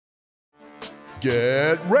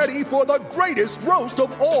Get ready for the greatest roast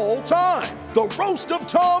of all time, the Roast of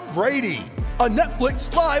Tom Brady, a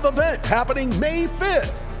Netflix live event happening May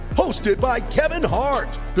 5th. Hosted by Kevin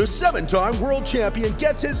Hart, the 7-time world champion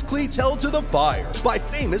gets his cleats held to the fire by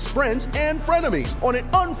famous friends and frenemies on an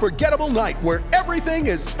unforgettable night where everything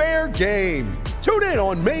is fair game. Tune in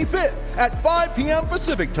on May 5th at 5 p.m.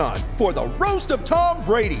 Pacific time for the Roast of Tom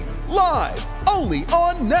Brady, live only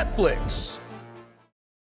on Netflix.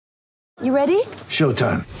 You ready?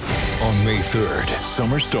 Showtime. On May 3rd,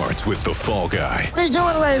 summer starts with The Fall Guy. Let's do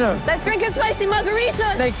it later. Let's drink a spicy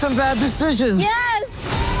margarita. Make some bad decisions. Yes!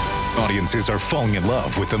 Audiences are falling in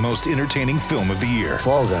love with the most entertaining film of the year.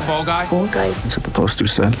 Fall Guy. Fall Guy? Fall Guy. That's what the poster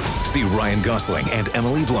said. See Ryan Gosling and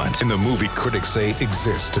Emily Blunt in the movie critics say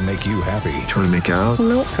exists to make you happy. Trying to make it out?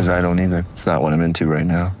 Nope. Because I don't either. It's not what I'm into right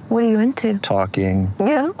now. What are you into? Talking.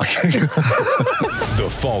 Yeah. The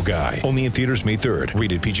Fall Guy. Only in theaters May 3rd.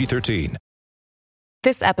 Rated PG-13.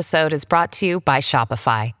 This episode is brought to you by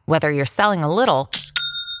Shopify. Whether you're selling a little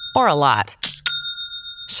or a lot,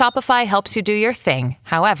 Shopify helps you do your thing,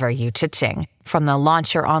 however you cha-ching. From the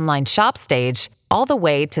launch your online shop stage, all the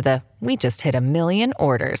way to the we just hit 1 million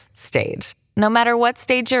orders stage. No matter what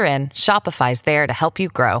stage you're in, Shopify's there to help you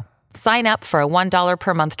grow. Sign up for a $1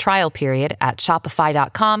 per month trial period at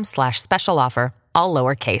shopify.com/special offer, all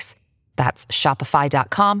lowercase. That's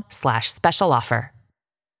shopify.com/special offer.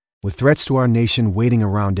 With threats to our nation waiting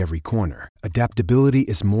around every corner, adaptability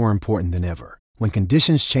is more important than ever. When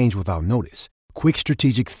conditions change without notice, quick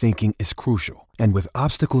strategic thinking is crucial. And with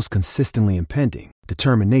obstacles consistently impending,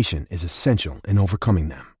 determination is essential in overcoming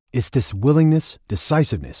them. It's this willingness,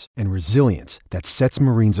 decisiveness, and resilience that sets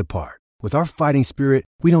Marines apart. With our fighting spirit,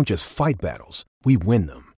 we don't just fight battles, we win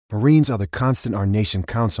them. Marines are the constant our nation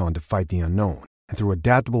counts on to fight the unknown. And through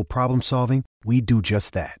adaptable problem solving, we do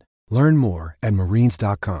just that. Learn more at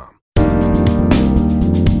marines.com.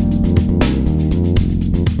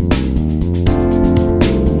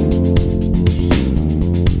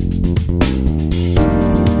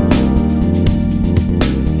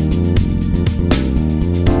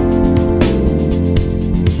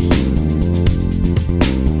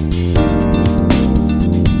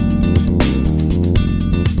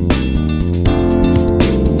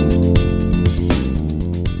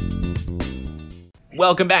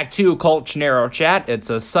 Welcome back to Colchinero Chat. It's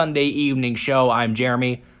a Sunday evening show. I'm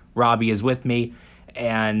Jeremy. Robbie is with me.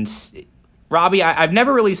 And Robbie, I've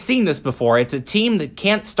never really seen this before. It's a team that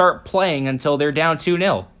can't start playing until they're down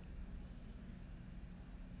 2-0.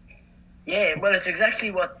 Yeah, well, it's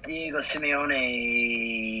exactly what Diego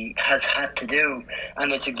Simeone has had to do,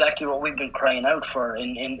 and it's exactly what we've been crying out for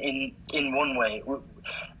in one way.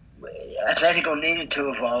 Atletico needed to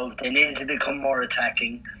evolve. They needed to become more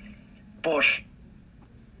attacking, but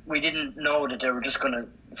we didn't know that they were just going to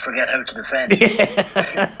forget how to defend.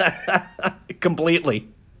 Completely.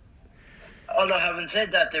 Although, having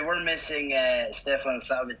said that, they were missing Stefan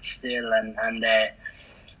Savic still, and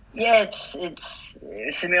it's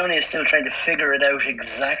Simeone is still trying to figure it out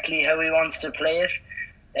exactly how he wants to play it.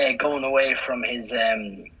 Going away from the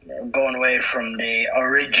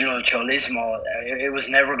original Cholismo, it was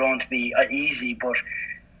never going to be easy. But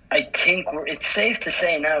I think it's safe to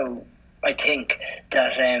say now, I think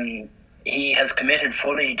that he has committed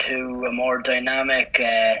fully to a more dynamic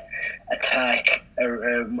attack, a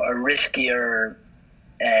riskier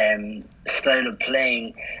style of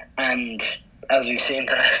playing, and as we've seen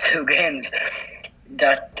the last two games,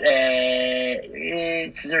 that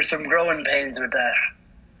there's some growing pains with that.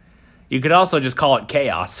 You could also just call it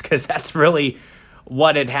chaos, because that's really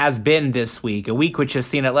what it has been this week. A week which has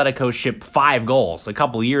seen Atletico ship 5 goals. A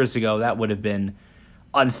couple of years ago, that would have been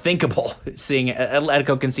unthinkable, seeing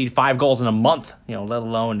Atletico concede 5 goals in a month, let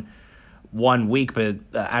alone 1 week. But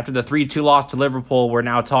after the 3-2 loss to Liverpool, we're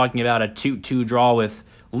now talking about a 2-2 draw with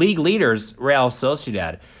league leaders Real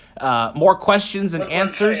Sociedad. More questions and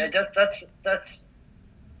answers.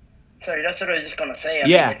 Sorry, that's what I was just going to say. I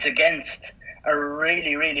mean, it's against a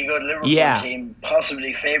really, really good Liverpool team,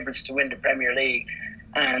 possibly favourites to win the Premier League,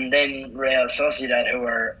 and then Real Sociedad, who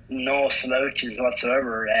are no slouches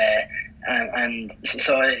whatsoever. I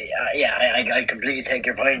completely take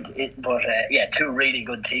your point. But 2 really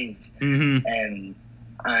good teams. Mm-hmm. And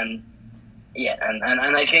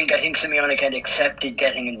I think Simeone kind of accepted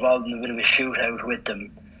getting involved in a bit of a shootout with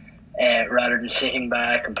them, rather than sitting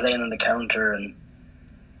back and playing on the counter.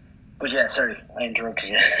 But sorry, I interrupted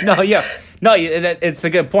you. It's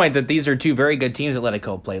a good point that these are 2 very good teams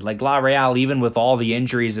Atletico played. Like La Real, even with all the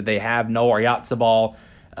injuries that they have, no Oyarzabal,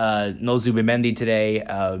 no Zubimendi today.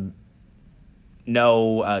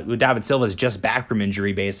 David Silva's just back from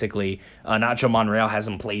injury, basically. Nacho Monreal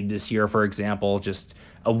hasn't played this year, for example. Just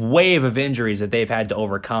a wave of injuries that they've had to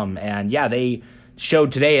overcome. And yeah, they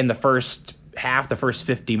showed today in the first half, the first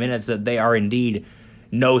 50 minutes, that they are indeed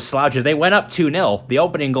no slouches. They went up 2-0, the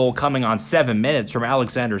opening goal coming on 7 minutes from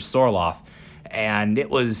Alexander Sorloth. And it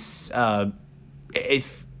was,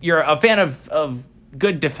 if you're a fan of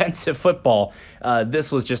good defensive football,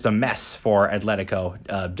 this was just a mess for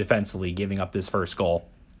Atletico defensively, giving up this first goal.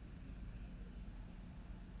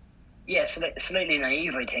 Yeah, slightly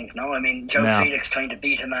naive, I think. No, I mean, Joe Felix trying to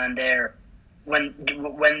beat a man there when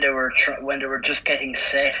they were just getting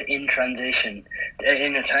set in transition,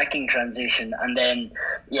 in attacking transition, and then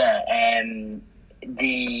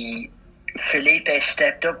the Felipe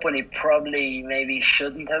stepped up when he probably maybe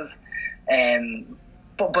shouldn't have.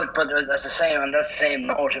 But at the same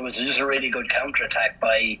note, it was just a really good counterattack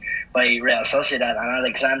by Real Sociedad, and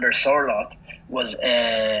Alexander Sorloth was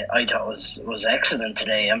I thought was excellent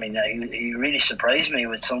today. I mean, he really surprised me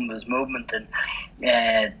with some of his movement,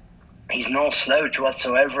 and he's no slouch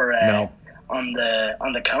whatsoever on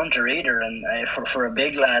the counter either. And for a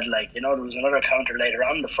big lad, like, there was another counter later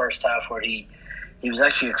on in the first half where he was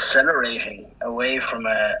actually accelerating away from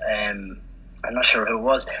I'm not sure who it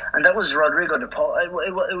was, and that was Rodrigo de Paul.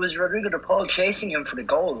 It was Rodrigo de Paul chasing him for the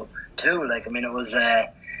goal too. Like, I mean, it was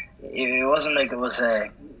it wasn't like it was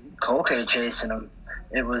Koke chasing him.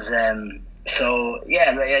 It was just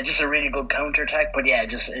a really good counter attack. But yeah,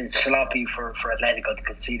 just it's sloppy for Atletico to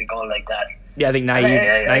concede a goal like that. Yeah, I think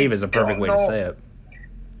naive is a perfect way to say it.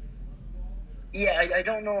 Yeah, I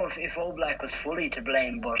don't know if Oblak was fully to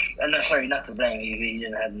blame, but sorry, not to blame. He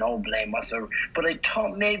didn't have no blame whatsoever. But I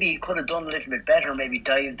thought maybe he could have done a little bit better. Maybe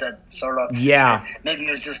dived at Sorloth. Yeah. Maybe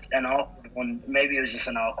it was just an awkward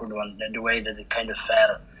one. The way that it kind of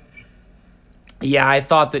fell. Yeah, I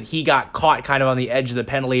thought that he got caught kind of on the edge of the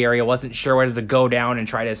penalty area. Wasn't sure whether to go down and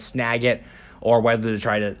try to snag it or whether to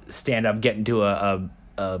try to stand up, get into a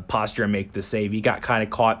posture and make the save. He got kind of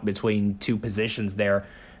caught between two positions there.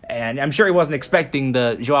 And I'm sure he wasn't expecting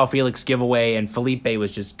the Joao Felix giveaway, and Felipe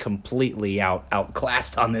was just completely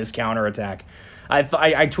outclassed on this counterattack. I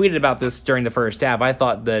tweeted about this during the first half. I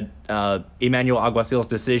thought that Emmanuel Alguacil's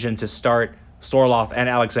decision to start Sorloth and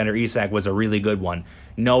Alexander Isak was a really good one,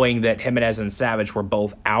 knowing that Jimenez and Savic were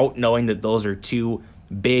both out, knowing that those are two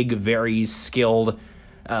big, very skilled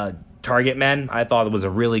target men. I thought it was a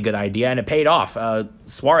really good idea, and it paid off.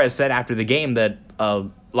 Suarez said after the game that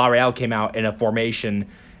La Real came out in a formation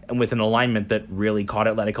and with an alignment that really caught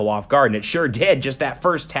Atletico off guard, and it sure did. Just that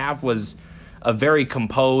first half was a very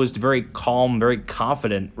composed, very calm, very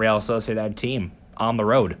confident Real Sociedad team on the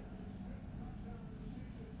road.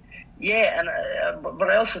 Yeah, and but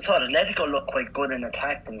I also thought Atletico looked quite good in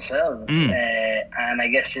attack themselves, and I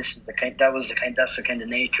guess that's the kind of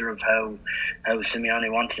nature of how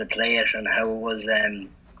Simeone wanted to play it, and how it was.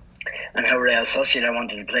 And how Real Sociedad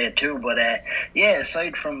wanted to play it too. But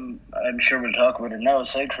aside from, I'm sure we'll talk about it now,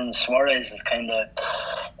 aside from Suarez's kind of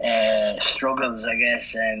struggles, I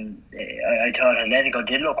guess, I thought Atletico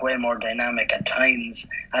did look way more dynamic at times,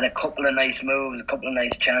 had a couple of nice moves, a couple of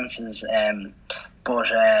nice chances,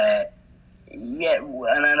 but and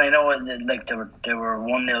I know like they were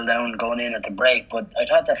 1-0 down going in at the break, but I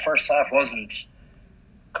thought that first half wasn't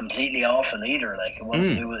completely awful either. Like, it was,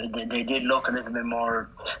 they did look a little bit more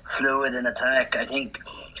fluid in attack. I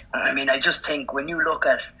just think when you look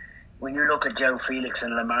at Joao Felix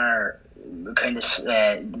and Lamar kind of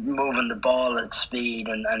moving the ball at speed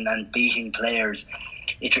and beating players,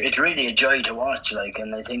 it's really a joy to watch. Like,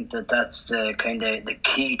 and I think that's the kind of the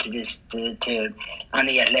key to this to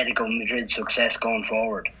any Atletico Madrid success going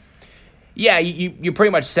forward. Yeah, you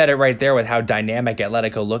pretty much said it right there with how dynamic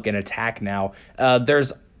Atletico look in attack now.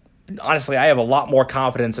 Honestly, I have a lot more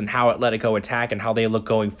confidence in how Atletico attack and how they look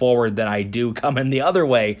going forward than I do coming the other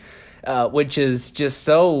way, which is just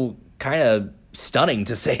so kind of stunning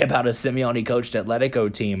to say about a Simeone-coached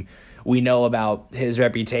Atletico team. We know about his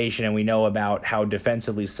reputation, and we know about how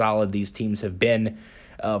defensively solid these teams have been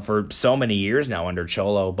for so many years now under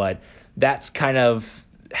Cholo, but that's kind of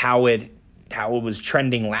how it was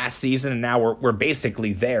trending last season, and now we're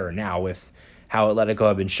basically there now with how Atletico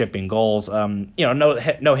have been shipping goals. No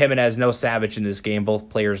Jimenez, no Savic in this game, both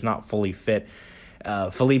players not fully fit.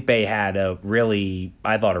 Felipe had a really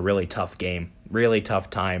tough game, really tough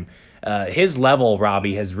time. His level,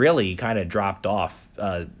 Robbie, has really kind of dropped off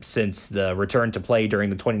since the return to play during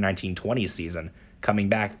the 2019-20 season, coming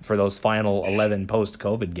back for those final 11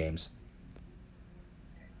 post-COVID games.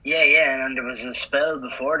 Yeah, and there was a spell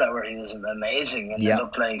before that where he was amazing, and it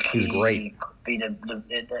looked like he was great. be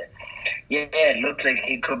it looked like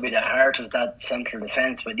he could be the heart of that central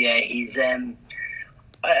defence. But yeah, he's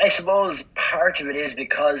I suppose part of it is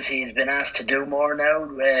because he's been asked to do more now,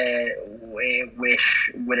 with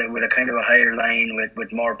a kind of a higher line,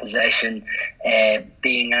 with more possession,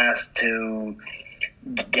 being asked to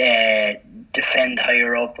defend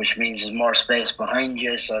higher up, which means there's more space behind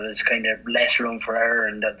you, so there's kind of less room for error,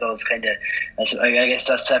 and those kind of, I guess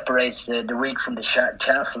that separates the wheat from the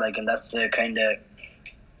chaff, like, and that's the kind of,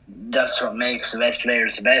 that's what makes the best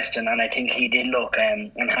players the best, and I think he did look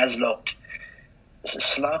and has looked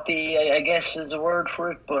sloppy, I guess is the word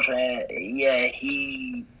for it, but yeah,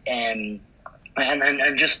 he and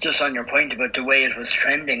just on your point about the way it was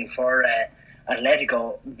trending for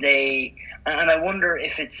Atletico, and I wonder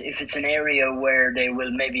if it's an area where they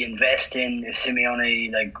will maybe invest in if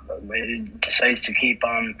Simeone decides to keep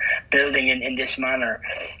on building in this manner.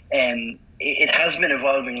 It has been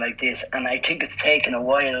evolving like this, and I think it's taken a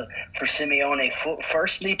while for Simeone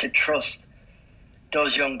firstly to trust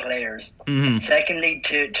those young players. Mm-hmm. Secondly,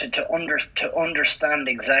 to understand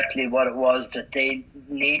exactly what it was that they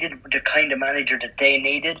needed, the kind of manager that they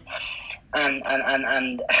needed, and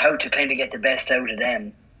how to kind of get the best out of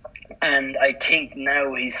them. And I think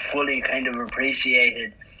now he's fully kind of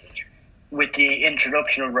appreciated with the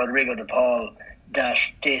introduction of Rodrigo de Paul that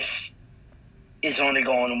this is only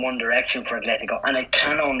going in one direction for Atletico, and it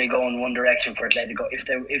can only go in one direction for Atletico if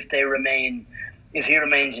he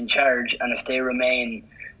remains in charge, and if they remain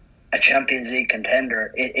a Champions League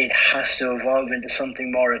contender. It has to evolve into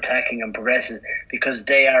something more attacking and progressive, because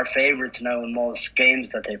they are favourites now in most games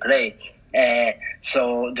that they play.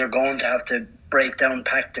 So they're going to have to break down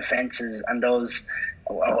packed defences, and those.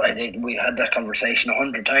 We had that conversation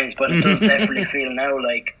 100 times, but it does definitely feel now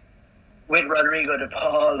like with Rodrigo de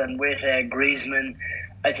Paul and with Griezmann,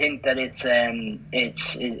 I think that it's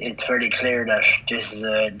fairly clear that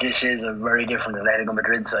this is a very different Atletico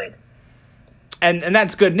Madrid side. And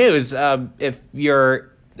that's good news. If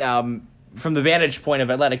you're from the vantage point of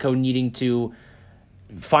Atletico needing to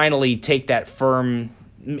finally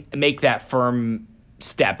make that firm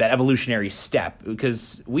step, that evolutionary step,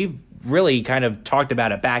 because we've really kind of talked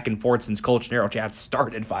about it back and forth since Colchonero Chats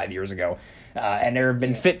started 5 years ago. And there have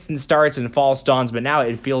been fits and starts and false dawns, but now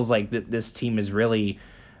it feels like this team is really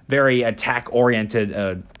very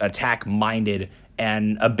attack-oriented, attack-minded,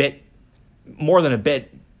 and a bit more than a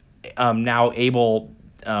bit now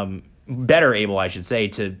better able, I should say,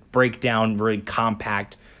 to break down very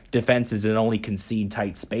compact defenses and only concede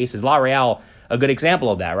tight spaces. La Real, a good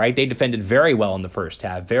example of that, right? They defended very well in the first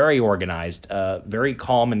half, very organized, very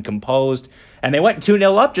calm and composed, and they went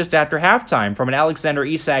 2-0 up just after halftime from an Alexander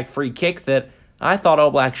Isak free kick that I thought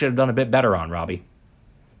Oblak should have done a bit better on, Robbie.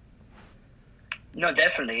 No,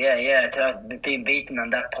 definitely, yeah. Being beaten on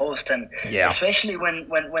that post, and especially when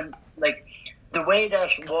like the way that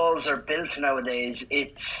walls are built nowadays,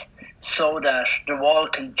 it's so that the wall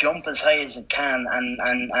can jump as high as it can,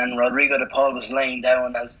 and Rodrigo de Paul was laying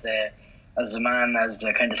down as the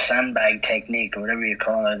kind of sandbag technique, or whatever you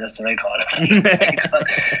call it. That's what I call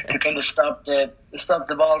it. To kind of stop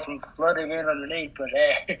the ball from flooding in underneath. But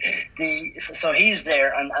so he's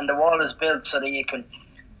there, and the wall is built so that you can.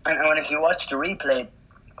 And if you watch the replay,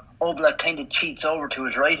 Oblak kind of cheats over to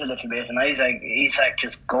his right a little bit, and Isak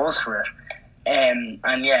just goes for it. And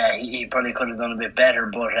yeah, he probably could have done a bit better,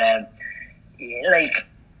 but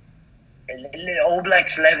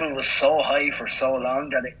Oblak's level was so high for so long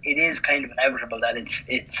that it is kind of inevitable that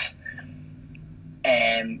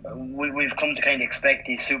we've come to kind of expect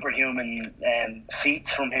these superhuman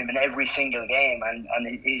feats from him in every single game,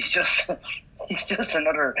 and he's just a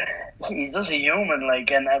human,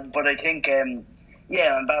 like, and but I think and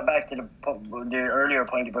back to the earlier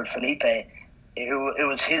point about Felipe, it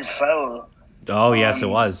was his foul. Oh yes, it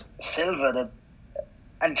was Silva that.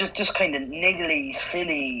 And just kind of niggly,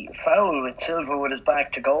 silly foul with Silva with his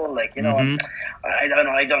back to goal, like, you know. Mm-hmm. I don't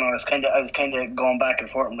know. I was kind of going back and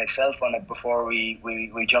forth with myself on it before we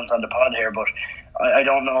jumped on the pod here, but I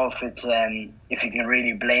don't know if it's if you can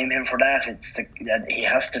really blame him for that. That he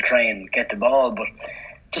has to try and get the ball, but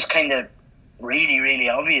just kind of really, really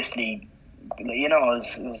obviously, you know,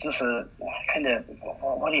 it was just a kind of,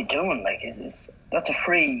 what are you doing? Like, that's a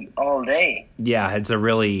free all day. Yeah, it's a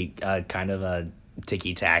really kind of a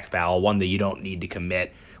ticky-tack foul, one that you don't need to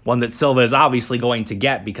commit, one that Silva is obviously going to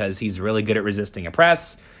get because he's really good at resisting a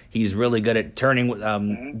press. He's really good at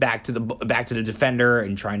turning back to the defender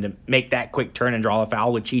and trying to make that quick turn and draw a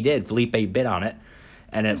foul, which he did. Felipe bit on it,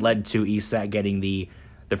 and it led to Isak getting the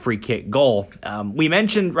free kick goal. We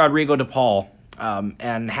mentioned Rodrigo de Paul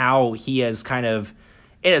and how he has kind of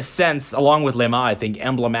in a sense, along with Lema, I think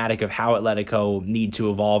emblematic of how Atletico need to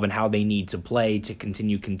evolve and how they need to play to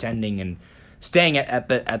continue contending and staying at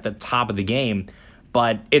the top of the game.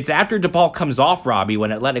 But it's after DePaul comes off, Robbie,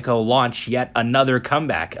 when Atletico launch yet another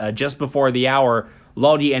comeback. Just before the hour,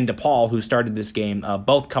 Lodi and DePaul, who started this game,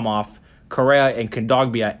 both come off. Correa and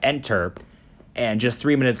Kondogbia enter, and just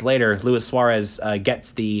 3 minutes later, Luis Suarez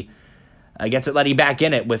gets Atleti back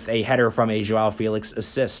in it with a header from a Joao Felix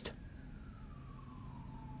assist.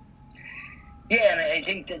 Yeah, and I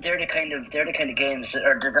think that they're the kind of games,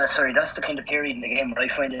 that's the kind of period in the game where I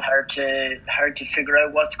find it hard to figure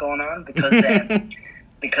out what's going on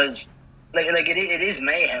because it is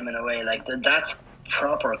mayhem in a way. Like that's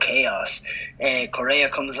proper chaos. Correa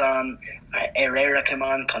comes on, Herrera come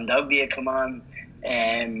on, Kondogbia come on,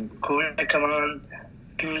 Cunha come on.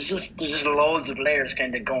 There's just loads of players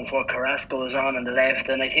kind of going for. Carrasco is on the left,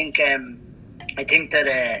 and I think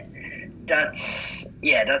that that's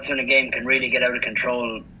when a game can really get out of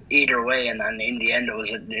control either way, and in the end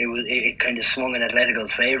it kind of swung in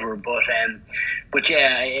Atletico's favour. But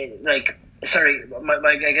yeah, I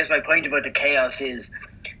guess my point about the chaos is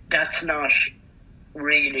that's not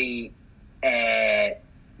really that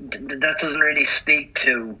doesn't really speak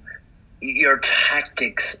to your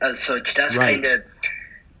tactics as such. That's right.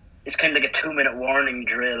 It's kind of like a 2-minute warning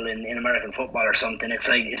drill in American football or something. It's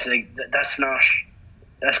like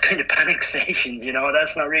that's kind of panic stations,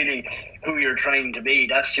 That's not really who you're trying to be.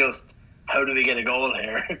 That's just, how do we get a goal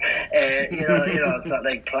here? It's not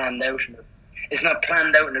like planned out. It's not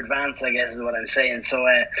planned out in advance, I guess, is what I'm saying. So,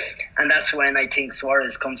 and that's when I think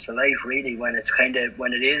Suarez comes to life, really, when it is kind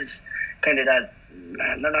of that,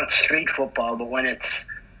 not street football, but when it's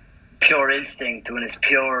pure instinct, when it's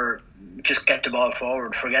pure, just get the ball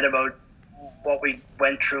forward, forget about what we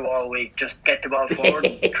went through all week, just get the ball forward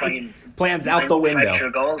and try and plans out the window.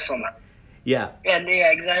 Goals somehow. Yeah,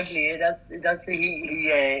 exactly. That's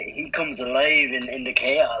he comes alive in the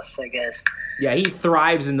chaos, I guess. Yeah, he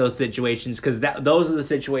thrives in those situations because those are the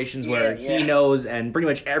situations where he knows, and pretty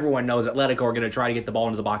much everyone knows, Atletico are going to try to get the ball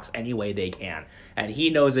into the box any way they can. And he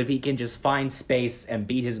knows if he can just find space and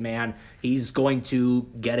beat his man, he's going to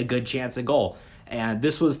get a good chance at goal. And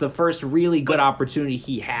this was the first really good opportunity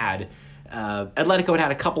he had. Atletico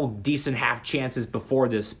had a couple decent half chances before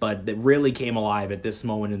this, but that really came alive at this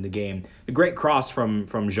moment in the game. The great cross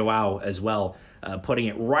from Joao as well, putting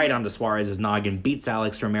it right onto Suarez's noggin, beats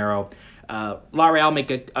Alex Romero. La Real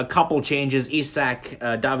make a couple changes. Isak,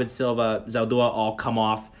 David Silva, Zaldua all come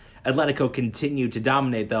off. Atletico continue to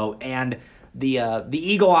dominate, though, and the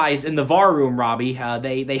eagle eyes in the VAR room, Robbie,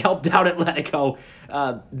 they helped out Atletico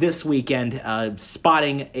this weekend,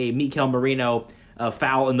 spotting a Mikel Merino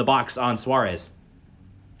foul in the box on Suarez.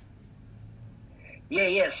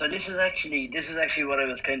 Yeah. So this is actually what I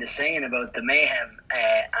was kind of saying about the mayhem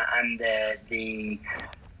and the.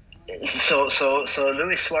 So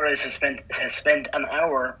Luis Suarez has spent an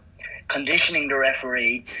hour conditioning the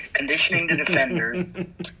referee, conditioning the defenders,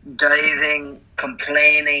 diving,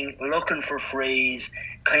 complaining, looking for frees,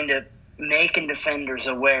 kind of making defenders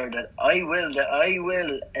aware that I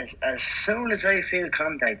will as soon as I feel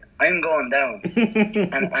contact, I'm going down,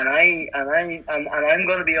 and I'm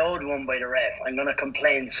going to be owed one by the ref. I'm going to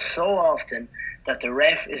complain so often that the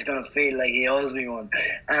ref is going to feel like he owes me one,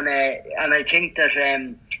 and I think that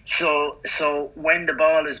so when the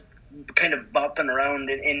ball is kind of bopping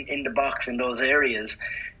around in the box in those areas,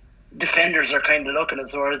 defenders are kind of looking at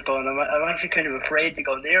Suarez going, I'm actually kind of afraid to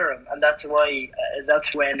go near him, and that's why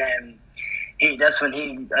that's when he,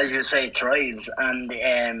 as you say, thrives.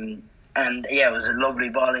 And it was a lovely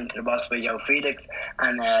ball into the box by Joao Felix,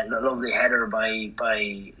 and a lovely header by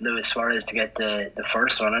Luis Suarez to get the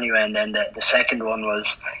first one anyway. And then the second one was,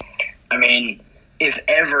 I mean, if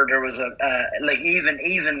ever there was even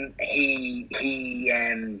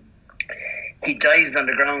he dived on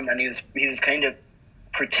the ground, and he was kind of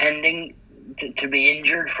pretending to be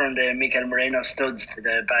injured from the Mikel Merino studs to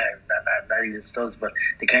the not even studs, but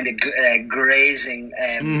the kind of grazing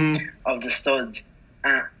of the studs.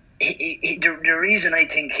 The reason I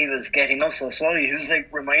think he was getting up so slowly, he was like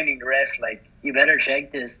reminding the ref, like, you better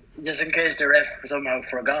check this, just in case the ref somehow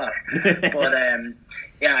forgot. But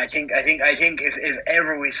I think if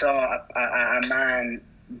ever we saw a man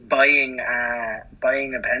buying a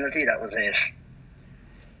penalty, that was it.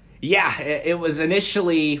 Yeah, it was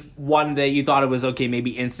initially one that you thought it was, okay,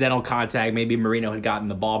 maybe incidental contact, maybe Merino had gotten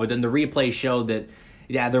the ball, but then the replay showed that,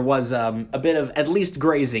 yeah, there was a bit of at least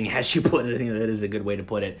grazing, as you put it. I think that is a good way to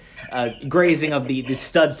put it. Grazing of the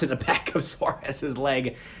studs to the back of Suarez's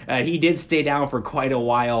leg. He did stay down for quite a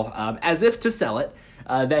while, as if to sell it.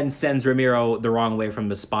 then sends Ramiro the wrong way from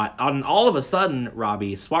the spot. And all of a sudden,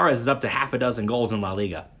 Robbie, Suarez is up to half a dozen goals in La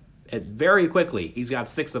Liga. Very quickly. He's got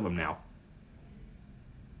 6 of them now.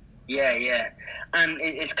 Yeah. And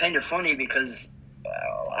it's kind of funny because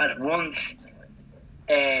at once,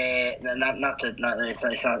 it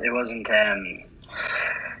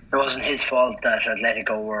wasn't his fault that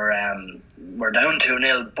Atletico were down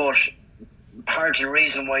 2-0, but part of the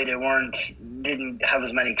reason why they didn't have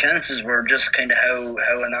as many chances were just kind of how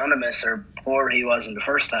anonymous or poor he was in the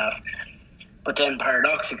first half. But then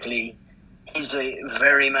paradoxically, he's the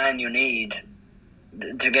very man you need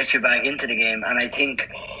to get you back into the game. And I think,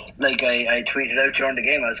 like I tweeted out during the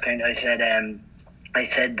game, I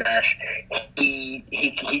said that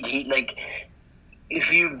he like, if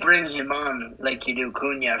you bring him on like you do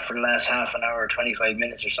Cunha for the last half an hour, 25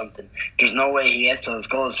 minutes or something, there's no way he gets those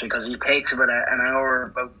goals, because he takes about an hour,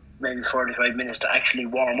 about maybe 45 minutes to actually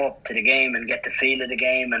warm up to the game and get the feel of the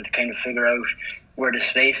game and to kind of figure out where the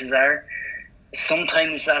spaces are.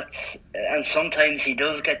 Sometimes sometimes he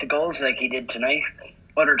does get the goals like he did tonight.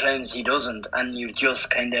 Other times he doesn't, and you've just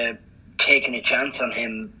kind of taken a chance on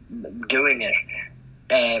him doing it.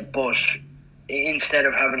 But instead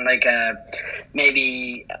of having like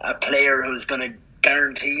maybe a player who's going to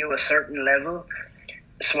guarantee you a certain level,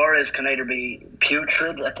 Suarez can either be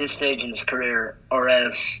putrid at this stage in his career, or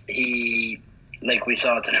else he, like we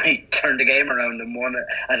saw tonight, turned the game around and won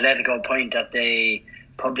an Atletico point that they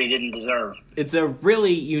probably didn't deserve. It's a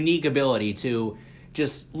really unique ability to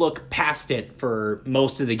just look past it for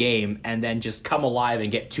most of the game and then just come alive and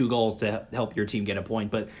get 2 goals to help your team get a point.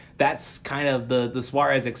 But that's kind of the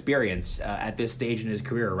Suarez experience at this stage in his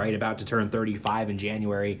career, right? About to turn 35 in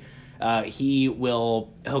January. He'll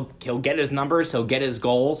get his numbers, he'll get his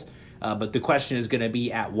goals, but the question is going to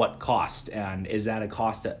be at what cost, and is that a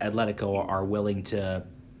cost that Atletico are willing to?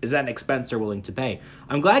 Is that an expense they're willing to pay?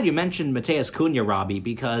 I'm glad you mentioned Matheus Cunha, Robbie,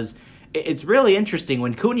 because it's really interesting.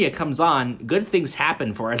 When Cunha comes on, good things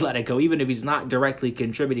happen for Atletico, even if he's not directly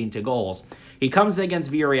contributing to goals. He comes in against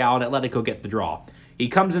Villarreal, and Atletico get the draw. He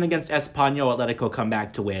comes in against Espanyol, Atletico come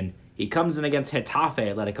back to win. He comes in against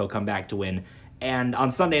Getafe, Atletico come back to win. And on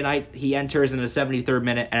Sunday night, he enters in the 73rd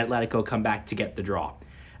minute, and Atletico come back to get the draw.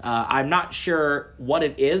 I'm not sure what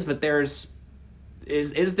it is, but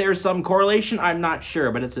is there some correlation? I'm not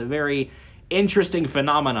sure, but it's a very interesting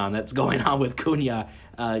phenomenon that's going on with Cunha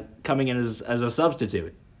coming in as a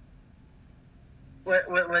substitute.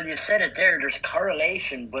 Well, you said it there. There's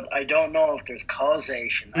correlation, but I don't know if there's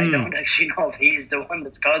causation. I don't actually know if he's the one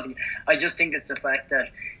that's causing it. I just think it's the fact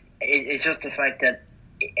that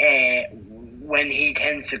when he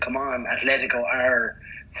tends to come on, Atletico are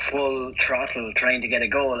full throttle trying to get a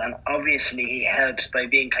goal, and obviously he helps by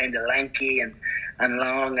being kind of lanky and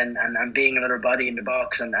long and being another body in the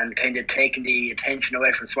box and kind of taking the attention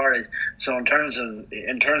away from Suarez. So in terms of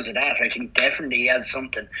that, I think definitely he adds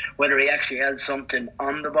something. Whether he actually adds something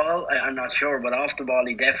on the ball, I'm not sure, but off the ball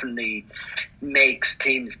he definitely makes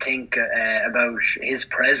teams think about his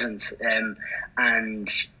presence and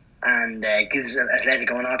gives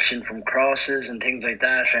Atletico an option from crosses and things like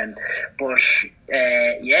that. But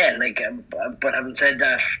having said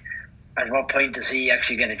that, at what point does he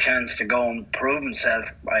actually get a chance to go and prove himself?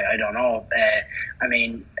 I don't know.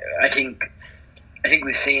 I think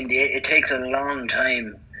we've seen it takes a long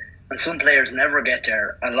time, and some players never get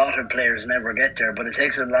there. A lot of players never get there, but it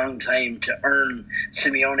takes a long time to earn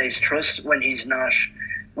Simeone's trust when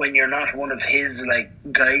you're not one of his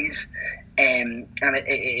guys. And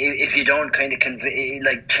if you don't kind of convey,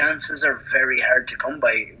 chances are very hard to come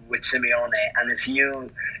by with Simeone, and if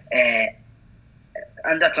you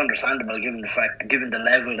and that's understandable given the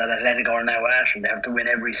level that Atletico are now at, and they have to win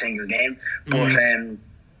every single game. But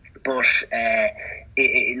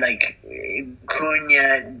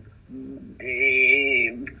Cunha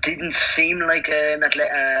didn't seem like a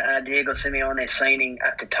Diego Simeone signing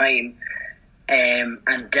at the time, and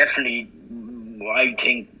definitely I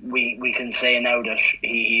think we can say now that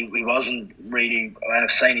he wasn't really a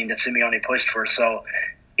signing that Simeone pushed for. So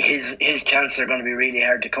his chances are going to be really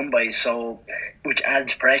hard to come by. So, which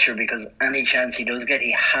adds pressure, because any chance he does get,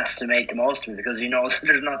 he has to make the most of it, because he knows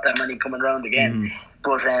there's not that many coming around again.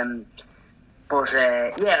 I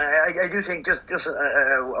do think just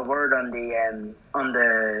a word on the.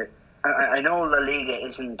 I know La Liga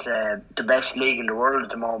isn't the best league in the world at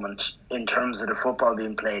the moment in terms of the football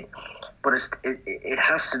being played, but it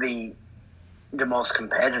has to be the most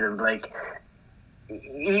competitive.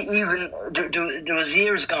 Even there was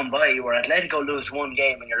years gone by where Atletico lose one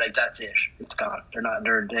game and you're like, that's it, it's gone.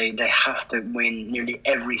 They have to win nearly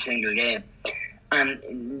every single game.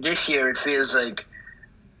 And this year it feels like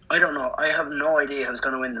I don't know. I have no idea who's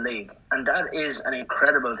going to win the league, and that is an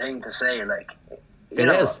incredible thing to say. Like, it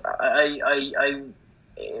is.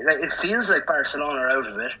 It feels like Barcelona are out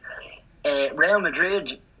of it. Real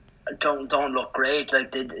Madrid don't look great.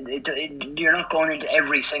 Like you're not going into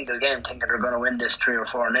every single game thinking they're going to win this 3 or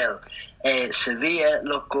 4-0. Sevilla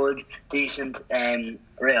look good, decent.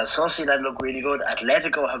 Real Sociedad look really good.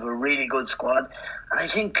 Atletico have a really good squad, and I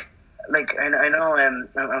think. Like I know I'm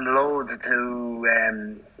loath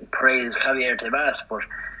to praise Javier Tebas, but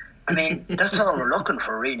I mean that's all we're looking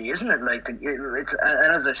for, really, isn't it? Like it's,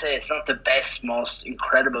 and as I say, it's not the best, most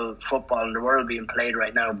incredible football in the world being played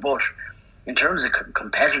right now, but in terms of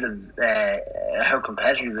competitive, how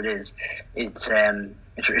competitive it is, it's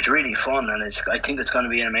really fun, and I think it's going to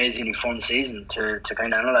be an amazingly fun season to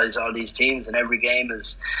kind of analyze all these teams, and every game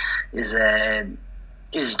is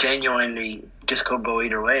genuinely just could go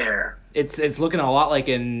either way here. It's looking a lot like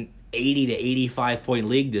an 80 to 85 point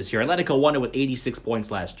league this year. Atletico won it with 86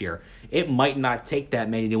 points last year. It might not take that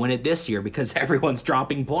many to win it this year because everyone's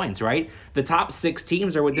dropping points, right? The top 6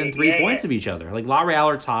 teams are within 3 points of each other. Like La Real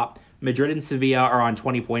are top, Madrid and Sevilla are on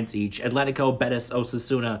 20 points each. Atletico, Betis,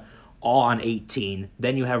 Osasuna all on 18.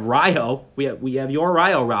 Then you have Rayo. We have your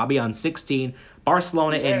Rayo, Robbie, on 16.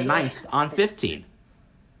 Barcelona in 9th on 15.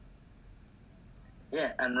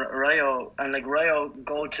 Yeah, and Rayo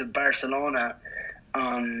go to Barcelona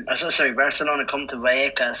Barcelona come to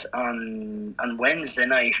Vallecas on Wednesday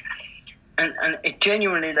night, and it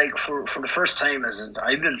genuinely, like, for the first time as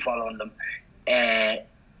I've been following them,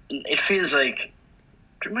 it feels like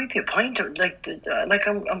there might be a point of,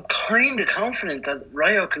 I'm kind of confident that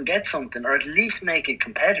Rayo can get something, or at least make it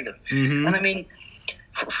competitive. Mm-hmm. And I mean,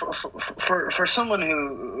 for someone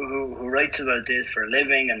who writes about this for a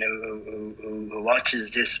living and who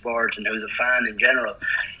watches this sport and who's a fan in general,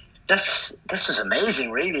 this is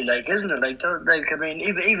amazing, really. Like, isn't it? Like I mean,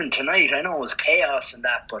 even tonight, I know it was chaos and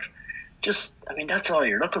that, but just, I mean, that's all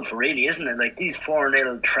you're looking for, really, isn't it? Like these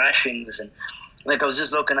 4-0 trashings, and like I was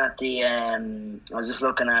just looking at the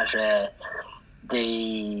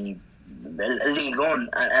Ligue 1,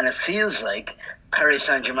 and it feels like Paris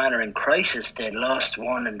Saint-Germain are in crisis. They lost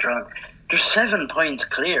 1 and drawn. They're 7 points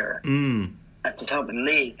clear at the top of the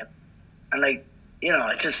league, and like, you know,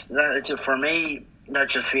 for me, that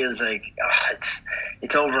just feels like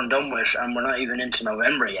it's over and done with, and we're not even into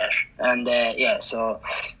November yet. And so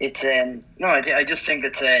it's I just think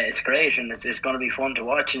it's great, and it's going to be fun to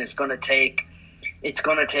watch, and it's going to take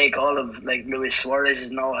all of, like, Luis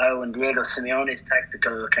Suarez's know-how and Diego Simeone's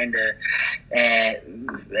tactical kind of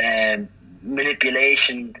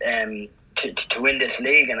manipulation to win this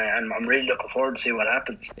league, and I'm really looking forward to see what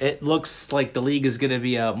happens. It looks like the league is going to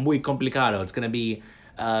be muy complicado. It's going to be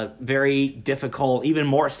very difficult, even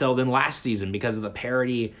more so than last season, because of the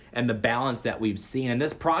parity and the balance that we've seen. And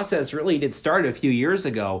this process really did start a few years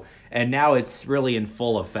ago, and now it's really in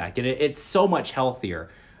full effect. And it's so much healthier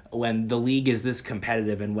when the league is this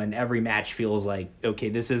competitive, and when every match feels like, okay,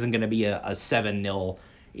 this isn't going to be a 7-0,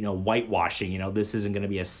 whitewashing. This isn't going to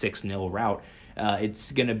be a 6-0 rout.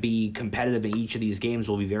 It's going to be competitive, and each of these games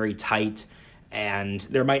will be very tight, and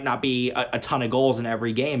there might not be a ton of goals in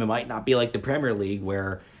every game. It might not be like the Premier League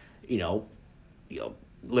where,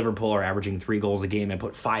 Liverpool are averaging 3 goals a game and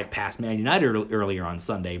put 5 past Man United earlier on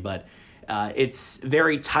Sunday, but it's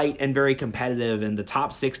very tight and very competitive, and the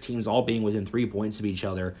top 6 teams all being within 3 points of each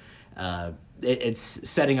other. It's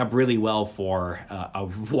setting up really well for a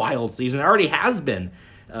wild season. It already has been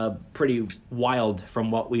pretty wild from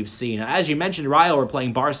what we've seen. As you mentioned, Rayo are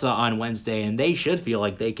playing Barca on Wednesday, and they should feel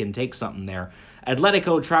like they can take something there.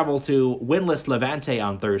 Atletico travel to winless Levante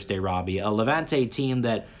on Thursday, Robbie, a Levante team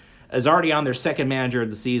that is already on their second manager of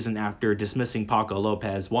the season after dismissing Paco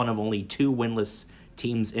Lopez, one of only 2 winless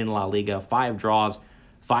teams in La Liga, 5 draws,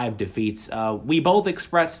 5 defeats. We both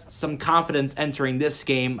expressed some confidence entering this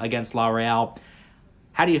game against La Real.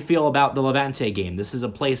 How do you feel about the Levante game? This is a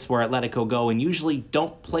place where Atletico go and usually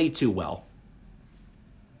don't play too well.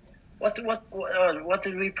 What did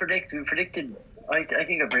we predict? We predicted, I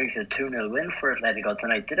think I predicted a 2-0 win for Atletico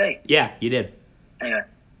tonight. Did I? Yeah, you did. Anyway.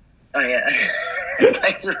 Oh, yeah.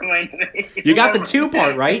 Thanks for reminding me. You got the 2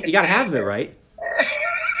 part right. You got to have it right.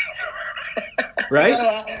 Right?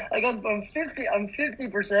 I'm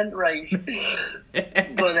 50% right.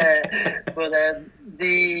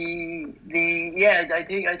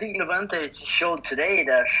 I think Levante showed today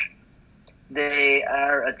that they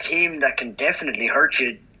are a team that can definitely hurt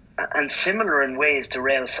you, and similar in ways to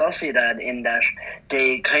Real Sociedad, in that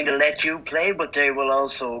they kind of let you play, but they will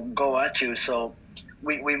also go at you. So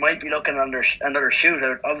we might be looking under another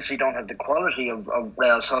shootout. Obviously, don't have the quality of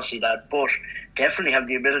Real Sociedad, but definitely have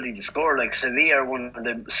the ability to score. Like Sevilla are one of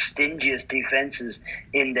the stingiest defenses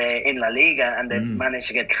in La Liga, and they managed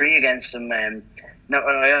to get 3 against them. Now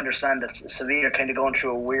I understand that Sevilla are kind of going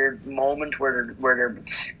through a weird moment where they're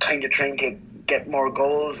kind of trying to get more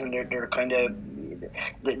goals, and they're kind of.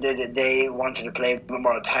 They wanted to play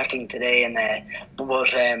more attacking today, and they've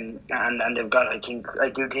got. I do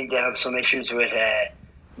think they have some issues with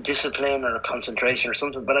discipline or concentration or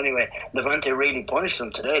something. But anyway, Levante really punished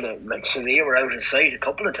them today. Like Sevilla were out of sight a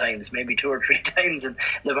couple of times, maybe 2 or 3 times, and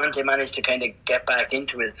Levante managed to kind of get back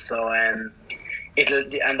into it. So and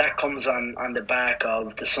that comes on the back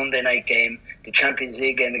of the Sunday night game, the Champions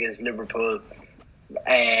League game against Liverpool.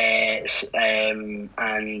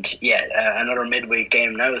 Another midweek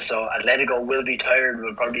game now, so Atletico will be tired.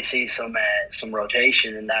 We'll probably see some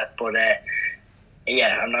rotation in that, but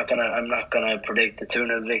I'm not gonna predict the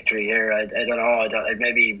 2-0 victory here. I don't know.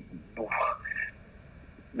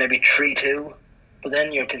 Maybe 3-2, but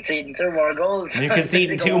then you're conceding 2 more goals. You're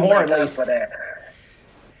conceding 2 more at least. But,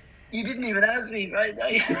 you didn't even ask me.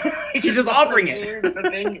 You're just offering it.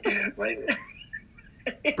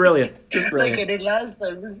 Brilliant. Just brilliant. Like I did last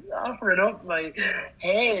time, just offering up my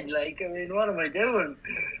head. Like, I mean, what am I doing?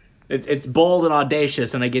 It's bold and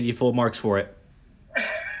audacious, and I give you full marks for it.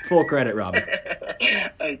 Full credit, Robbie.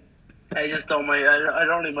 I just don't mind. I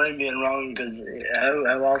don't really mind being wrong, because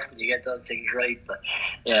how often you get those things right. But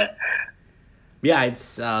yeah. Yeah,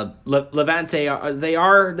 it's Levante. They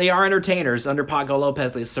are entertainers. Under Paco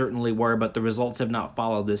Lopez, they certainly were, but the results have not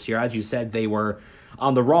followed this year. As you said, they were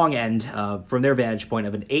on the wrong end from their vantage point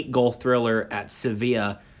of an 8-goal thriller at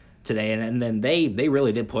Sevilla today, and then they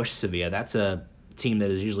really did push Sevilla. That's a team that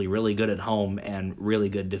is usually really good at home and really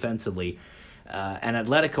good defensively. And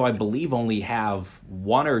Atletico, I believe, only have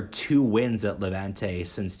 1 or 2 wins at Levante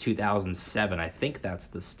since 2007. I think that's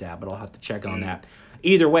the stat, but I'll have to check on that.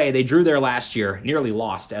 Either way, they drew there last year, nearly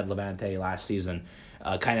lost at Levante last season,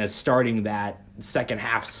 kind of starting that second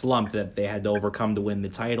half slump that they had to overcome to win the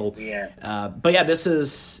title. Yeah. But yeah, this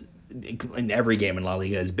is, in every game in La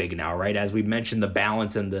Liga is big now, right? As we mentioned, the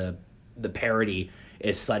balance and the parity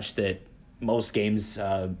is such that most games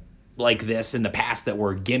like this in the past that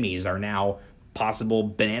were gimmies are now possible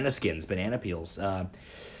banana peels. I'm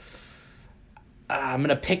going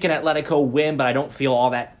to pick an Atletico win, but I don't feel all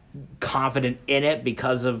that confident in it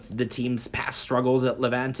because of the team's past struggles at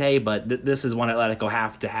Levante, but this is one Atletico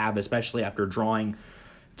have to have, especially after drawing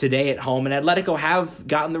today at home. And Atletico have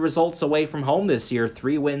gotten the results away from home this year.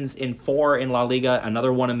 3 wins in 4 in La Liga,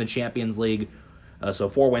 another one in the Champions League, so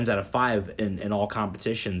 4 wins out of 5 in all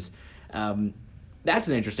competitions. That's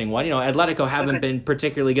an interesting one. You know, Atletico haven't been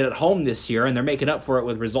particularly good at home this year, and they're making up for it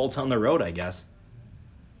with results on the road, I guess.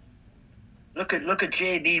 Look at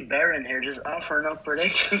JB Barron here, just offering up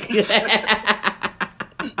predictions.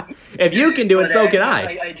 If you can do it, so can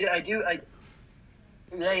I. I do.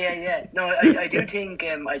 No, I do think.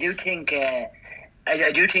 I do think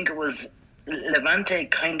it was Levante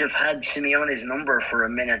kind of had Simeone's number for a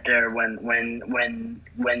minute there when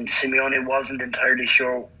Simeone wasn't entirely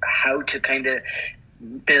sure how to kind of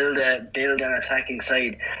build an attacking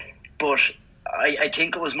side, but I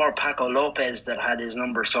think it was more Paco Lopez that had his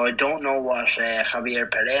number, so I don't know what Javier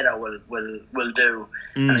Pereira will do.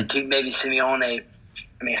 And I think maybe Simeone.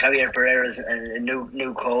 I mean, Javier Pereira is a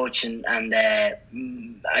new coach, and I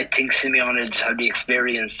think Simeone just had the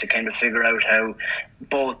experience to kind of figure out how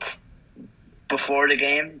both before the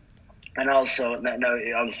game, and also now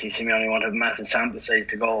obviously Simeone won't have massive sample size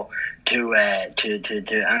to go to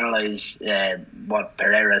analyze what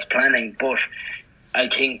Pereira is planning, but I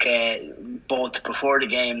think both before the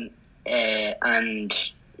game and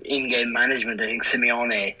in-game management, I think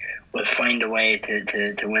Simeone will find a way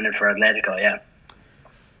to win it for Atletico. Yeah.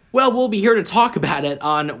 Well, we'll be here to talk about it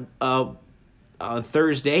on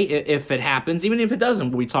Thursday if it happens. Even if it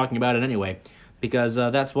doesn't, we'll be talking about it anyway, because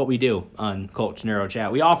that's what we do on Coach Nero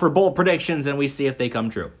Chat. We offer bold predictions and we see if they come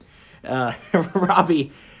true.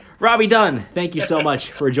 Robbie Dunn, thank you so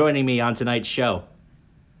much for joining me on tonight's show.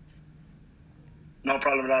 No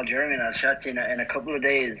problem at all, Jeremy. I'll chat to you in a couple of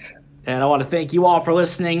days. And I want to thank you all for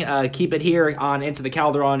listening. Keep it here on Into the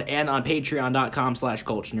Calderon and on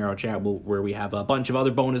patreon.com/Coach Nero Chat, where we have a bunch of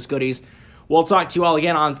other bonus goodies. We'll talk to you all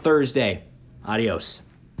again on Thursday. Adios.